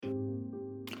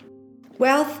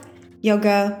Wealth,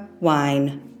 Yoga,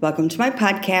 Wine. Welcome to my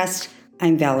podcast.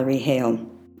 I'm Valerie Hale.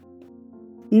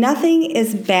 Nothing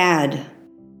is bad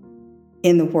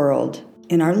in the world,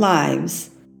 in our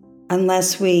lives,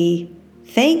 unless we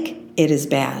think it is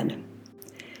bad.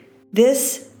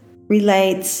 This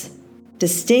relates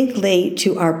distinctly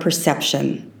to our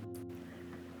perception,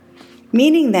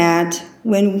 meaning that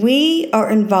when we are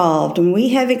involved, when we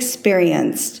have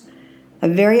experienced a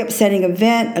very upsetting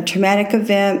event, a traumatic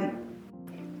event,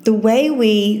 the way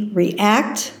we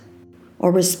react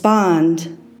or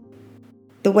respond,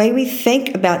 the way we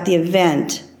think about the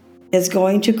event is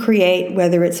going to create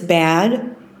whether it's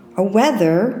bad or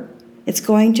whether it's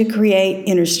going to create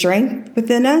inner strength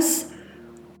within us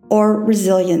or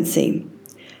resiliency.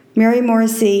 Mary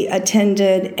Morrissey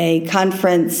attended a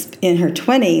conference in her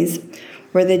 20s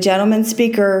where the gentleman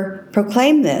speaker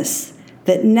proclaimed this,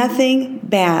 that nothing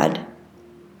bad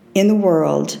in the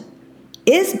world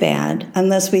is bad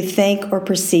unless we think or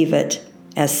perceive it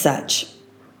as such.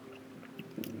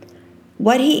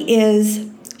 What he is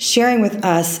sharing with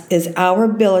us is our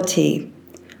ability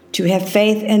to have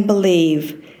faith and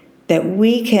believe that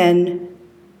we can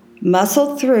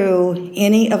muscle through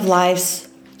any of life's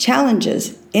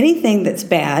challenges. Anything that's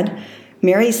bad,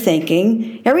 Mary's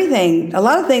thinking, everything, a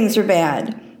lot of things are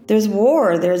bad. There's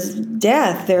war, there's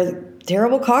death, there's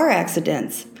terrible car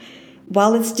accidents.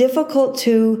 While it's difficult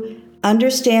to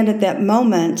understand at that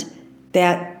moment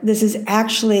that this is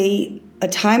actually a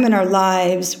time in our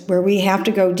lives where we have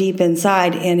to go deep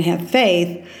inside and have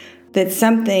faith that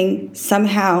something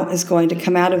somehow is going to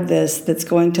come out of this that's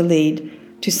going to lead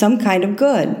to some kind of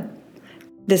good.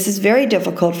 This is very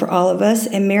difficult for all of us,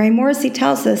 and Mary Morrissey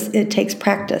tells us it takes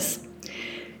practice.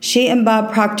 She and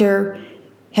Bob Proctor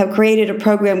have created a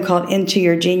program called Into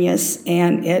Your Genius,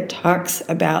 and it talks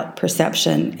about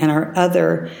perception and our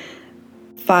other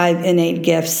 5 innate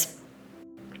gifts.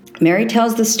 Mary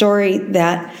tells the story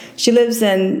that she lives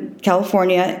in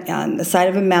California on the side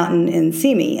of a mountain in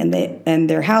Simi, and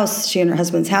their house, she and her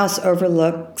husband's house,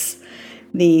 overlooks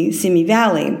the Simi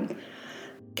Valley.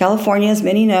 California, as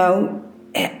many know,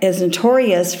 is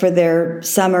notorious for their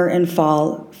summer and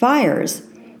fall fires.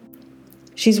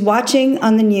 She's watching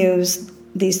on the news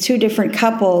these 2 different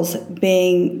couples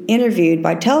being interviewed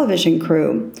by television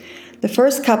crew. The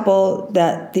first couple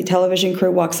that the television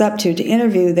crew walks up to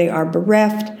interview, they are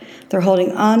bereft. They're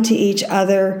holding on to each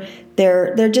other.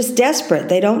 They're just desperate.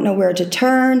 They don't know where to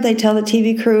turn. They tell the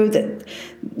TV crew that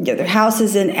their house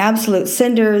is in absolute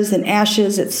cinders and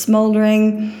ashes. It's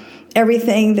smoldering.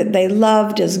 Everything that they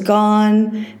loved is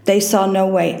gone. They saw no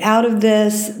way out of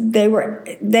this.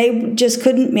 They just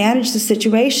couldn't manage the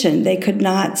situation. They could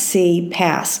not see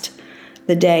past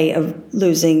the day of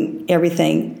losing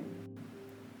everything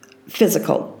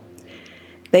physical.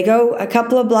 They go a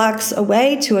couple of blocks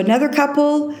away to another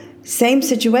couple, same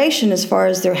situation as far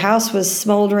as their house was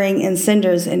smoldering in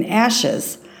cinders and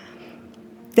ashes.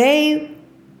 They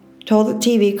told the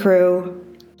TV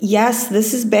crew, yes,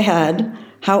 this is bad.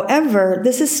 However,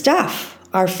 this is stuff.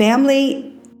 Our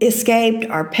family escaped,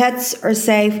 our pets are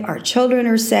safe, our children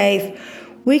are safe.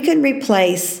 We can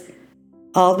replace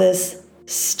all this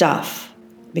stuff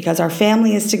because our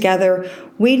family is together.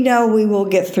 We know we will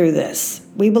get through this.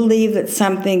 We believe that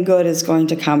something good is going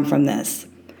to come from this.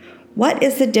 What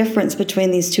is the difference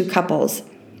between these 2 couples?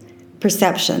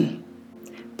 Perception.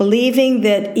 Believing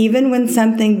that even when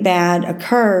something bad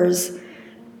occurs,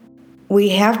 we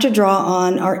have to draw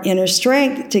on our inner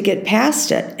strength to get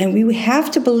past it. And we have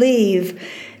to believe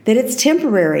that it's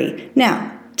temporary.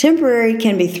 Now, temporary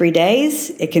can be 3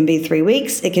 days, it can be 3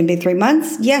 weeks, it can be 3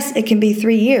 months. Yes, it can be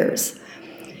 3 years.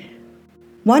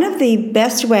 One of the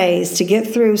best ways to get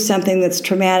through something that's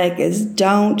traumatic is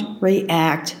don't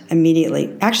react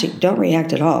immediately. Actually, don't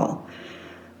react at all.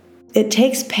 It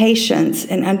takes patience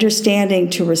and understanding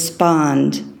to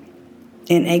respond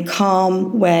in a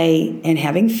calm way and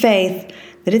having faith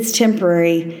that it's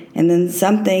temporary and then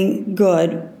something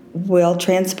good will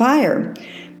transpire.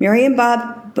 Mary and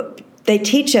Bob, they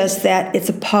teach us that it's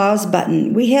a pause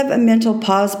button. We have a mental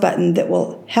pause button that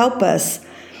will help us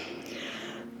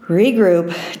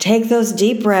regroup, take those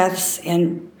deep breaths,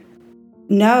 and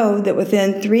know that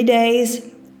within 3 days,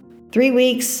 3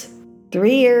 weeks,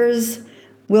 3 years,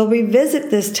 we'll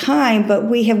revisit this time, but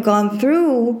we have gone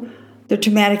through the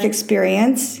traumatic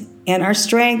experience, and our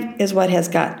strength is what has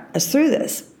got us through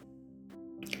this.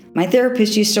 My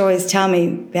therapist used to always tell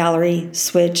me, Valerie,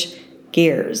 switch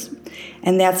gears.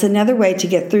 And that's another way to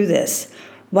get through this.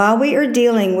 While we are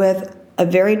dealing with a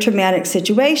very traumatic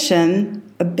situation,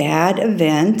 a bad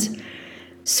event,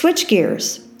 switch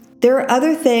gears. There are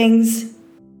other things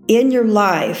in your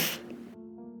life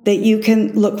that you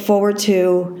can look forward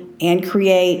to and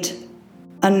create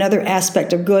another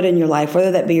aspect of good in your life,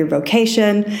 whether that be your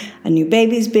vocation, a new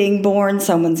baby's being born,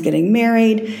 someone's getting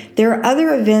married. There are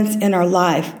other events in our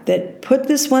life that put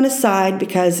this one aside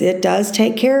because it does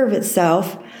take care of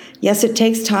itself. Yes, it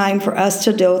takes time for us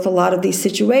to deal with a lot of these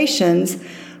situations,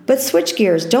 but switch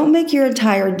gears. Don't make your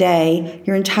entire day,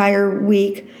 your entire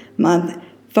week, month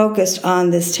focused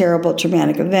on this terrible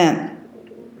traumatic event.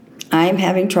 I'm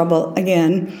having trouble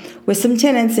again with some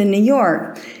tenants in New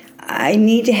York. I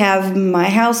need to have my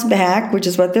house back, which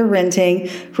is what they're renting,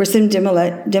 for some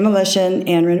demolition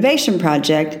and renovation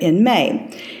project in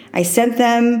May. I sent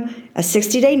them a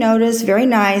 60-day notice, very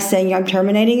nice, saying I'm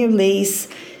terminating your lease,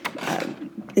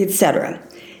 etc.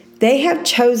 They have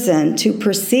chosen to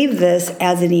perceive this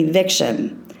as an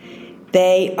eviction.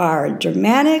 They are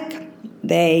dramatic,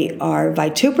 they are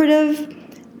vituperative,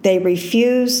 they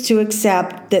refuse to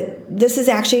accept that this is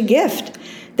actually a gift.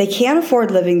 They can't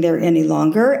afford living there any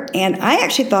longer, and I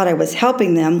actually thought I was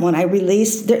helping them when I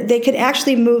released. They could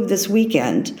actually move this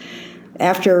weekend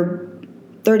after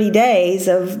 30 days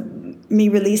of me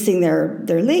releasing their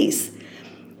lease.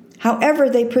 However,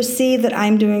 they perceive that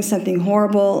I'm doing something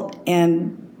horrible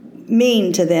and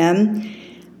mean to them.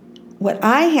 What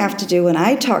I have to do when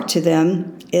I talk to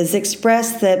them is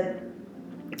express that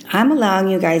I'm allowing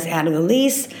you guys out of the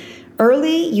lease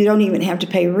early. You don't even have to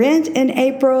pay rent in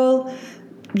April.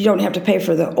 You don't have to pay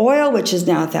for the oil, which is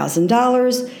now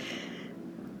 $1,000.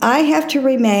 I have to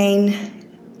remain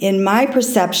in my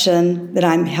perception that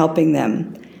I'm helping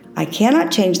them. I cannot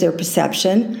change their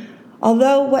perception,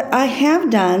 although what I have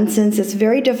done, since it's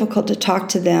very difficult to talk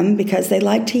to them because they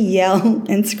like to yell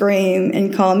and scream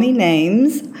and call me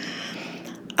names,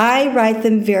 I write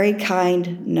them very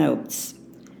kind notes.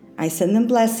 I send them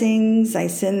blessings. I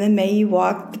send them, may you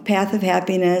walk the path of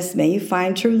happiness, may you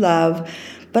find true love.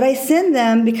 But I send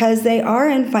them because they are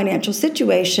in financial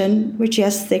situation, which,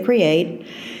 yes, they create.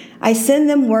 I send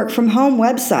them work from home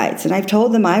websites, and I've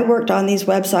told them I worked on these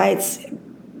websites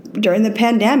during the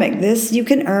pandemic. You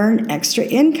can earn extra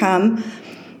income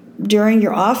during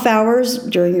your off hours,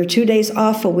 during your 2 days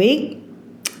off a week.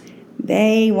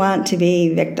 They want to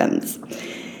be victims.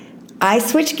 I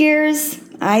switch gears.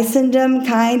 I send them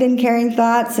kind and caring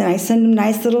thoughts, and I send them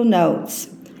nice little notes.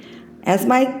 As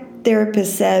my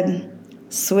therapist said,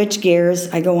 switch gears.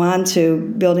 I go on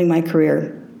to building my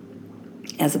career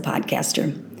as a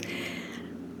podcaster.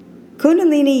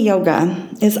 Kundalini Yoga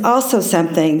is also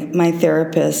something my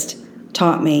therapist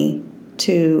taught me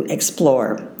to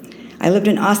explore. I lived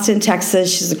in Austin,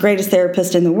 Texas. She's the greatest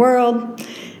therapist in the world.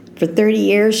 For 30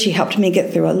 years, she helped me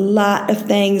get through a lot of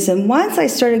things. And once I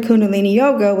started Kundalini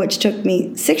Yoga, which took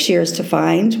me 6 years to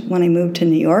find when I moved to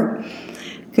New York,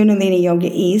 Kundalini Yoga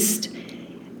East.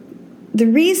 The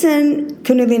reason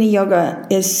Kundalini Yoga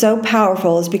is so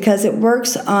powerful is because it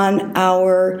works on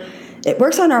our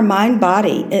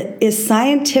mind-body. It is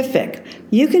scientific.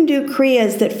 You can do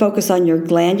kriyas that focus on your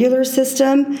glandular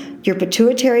system. Your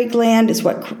pituitary gland is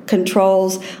what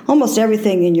controls almost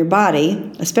everything in your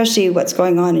body, especially what's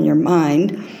going on in your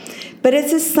mind. But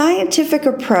it's a scientific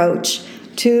approach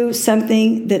to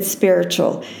something that's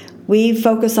spiritual. We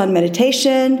focus on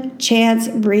meditation, chants,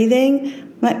 breathing.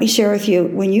 Let me share with you,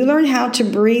 when you learn how to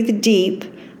breathe deep,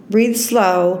 breathe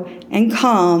slow, and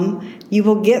calm, you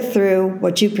will get through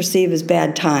what you perceive as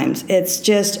bad times. It's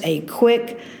just a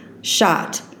quick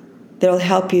shot that'll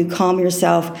help you calm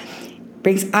yourself,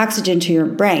 brings oxygen to your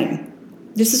brain.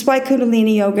 This is why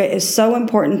Kundalini Yoga is so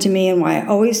important to me and why I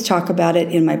always talk about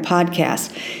it in my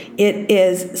podcast. It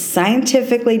is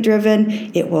scientifically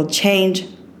driven. It will change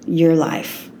your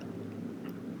life.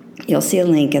 You'll see a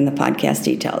link in the podcast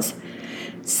details.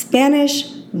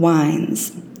 Spanish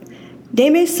wines. De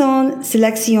Maison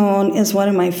Selección is one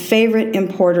of my favorite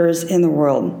importers in the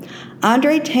world.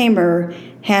 Andre Tamer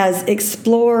has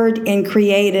explored and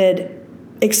created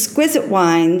exquisite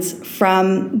wines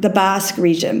from the Basque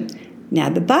region. Now,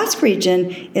 the Basque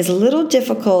region is a little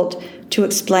difficult to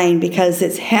explain because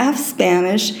it's half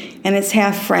Spanish and it's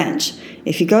half French.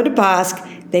 If you go to Basque,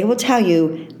 they will tell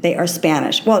you they are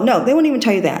Spanish. Well, no, they won't even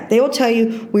tell you that. They will tell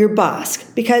you we're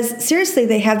Basque because, seriously,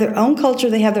 they have their own culture,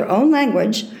 they have their own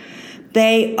language.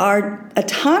 They are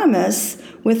autonomous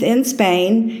within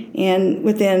Spain and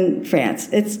within France.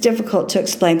 It's difficult to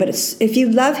explain, but if you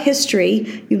love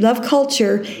history, you love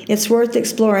culture, it's worth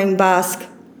exploring Basque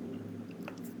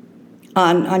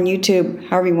on YouTube,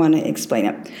 however you want to explain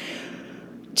it.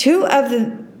 Two of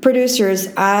the producers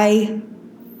I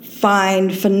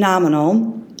find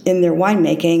phenomenal in their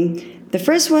winemaking. The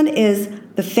first one is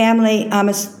the family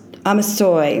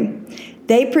Amasoy.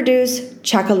 They produce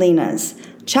chacalinas.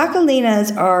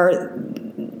 Chacalinas are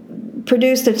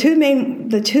produce the two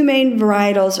main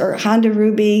varietals are Honda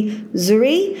Ruby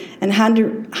Zuri and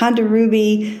Honda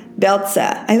Ruby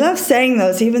Belza. I love saying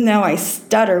those, even though I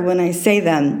stutter when I say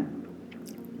them.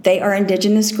 They are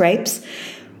indigenous grapes.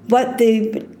 What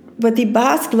the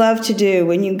Basque love to do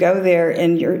when you go there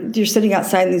and you're sitting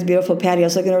outside in these beautiful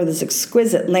patios looking over this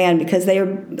exquisite land, because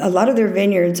a lot of their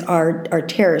vineyards are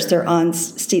terraced. They're on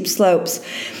steep slopes.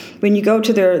 When you go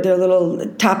to their little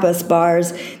tapas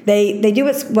bars, they do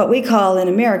what we call in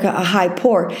America a high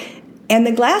pour. And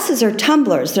the glasses are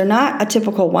tumblers. They're not a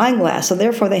typical wine glass, so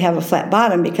therefore they have a flat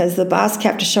bottom, because the Basque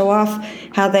have to show off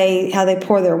how they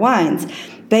pour their wines.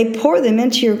 They pour them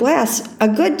into your glass a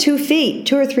good 2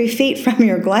 or 3 feet from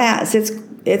your glass.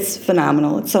 It's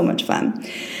phenomenal. It's so much fun.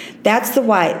 That's the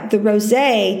white. The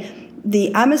rosé,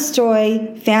 the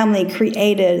Amestoy family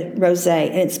created rosé,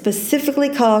 and it's specifically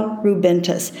called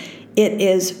Rubintus. It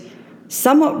is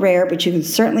somewhat rare, but you can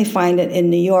certainly find it in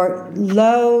New York.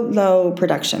 Low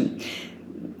production.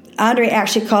 Andre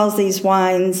actually calls these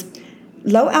wines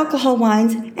low alcohol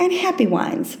wines and happy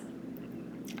wines.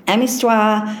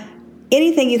 Amestoy,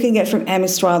 anything you can get from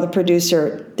Amestoy, the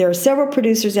producer. There are several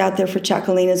producers out there for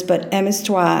Chacalinas, but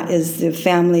Amestoy is the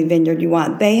family vineyard you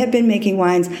want. They have been making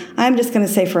wines, I'm just going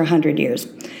to say, for 100 years.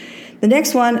 The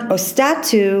next one,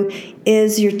 Ostatu,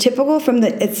 is your typical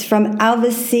it's from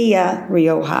Alvacia,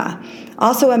 Rioja.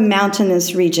 Also a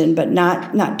mountainous region, but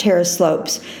not terrace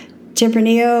slopes.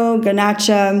 Tempranillo,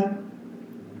 Garnacha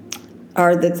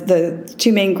are the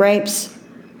two main grapes.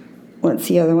 What's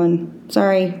the other one?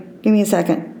 Sorry, give me a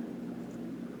second.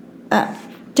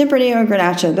 Tempranillo and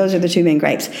Garnacha, those are the two main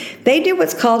grapes. They do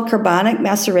what's called carbonic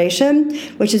maceration,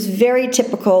 which is very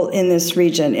typical in this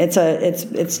region.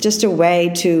 It's just a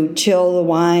way to chill the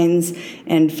wines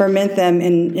and ferment them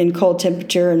in cold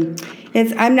temperature. And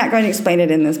I'm not going to explain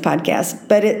it in this podcast,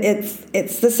 but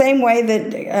it's the same way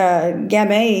that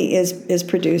Gamay is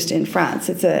produced in France.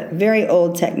 It's a very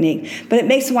old technique, but it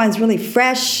makes the wines really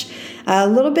fresh, a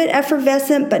little bit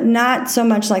effervescent, but not so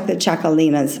much like the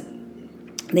Chacalinas.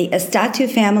 The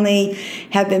Ostatu family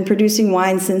have been producing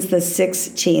wine since the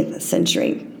 16th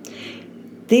century.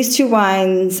 These two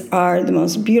wines are the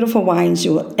most beautiful wines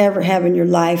you will ever have in your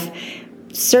life.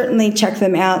 Certainly check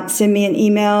them out. Send me an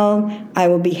email. I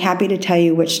will be happy to tell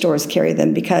you which stores carry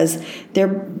them, because they're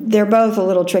both a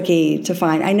little tricky to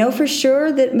find. I know for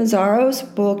sure that Mazzaro's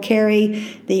will carry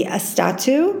the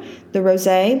Ostatu, the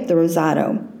Rosé, the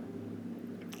Rosado.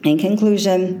 In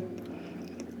conclusion,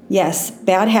 yes,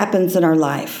 bad happens in our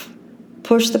life.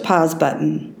 Push the pause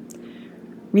button.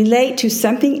 Relate to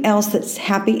something else that's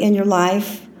happy in your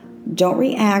life. Don't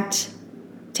react.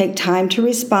 Take time to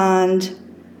respond.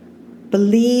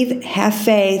 Believe, have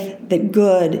faith that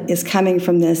good is coming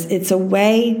from this. It's a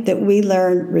way that we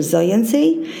learn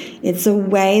resiliency. It's a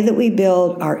way that we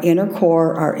build our inner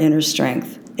core, our inner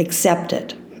strength. Accept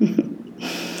it.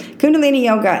 Kundalini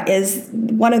Yoga is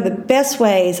one of the best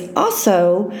ways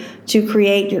also to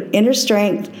create your inner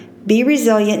strength, be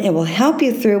resilient. It will help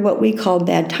you through what we call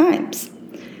bad times.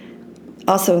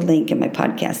 Also a link in my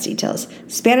podcast details.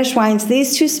 Spanish wines.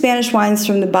 These two Spanish wines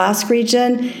from the Basque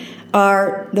region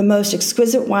are the most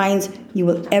exquisite wines you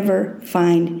will ever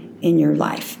find in your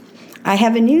life. I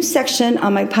have a new section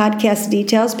on my podcast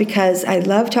details because I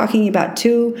love talking about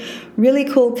two really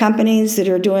cool companies that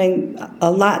are doing a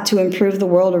lot to improve the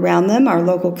world around them, our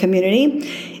local community.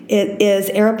 It is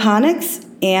Aeroponics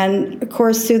and, of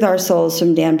course, Soothe Our Souls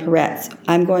from Dan Peretz.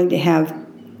 I'm going to have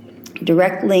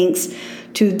direct links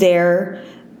to their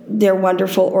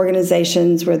wonderful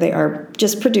organizations where they are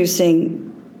just producing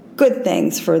good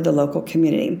things for the local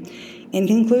community. In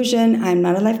conclusion, I'm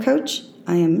not a life coach.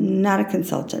 I am not a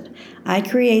consultant. I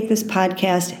create this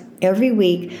podcast every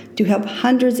week to help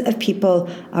hundreds of people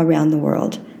around the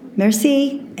world.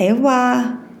 Merci. Au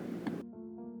revoir.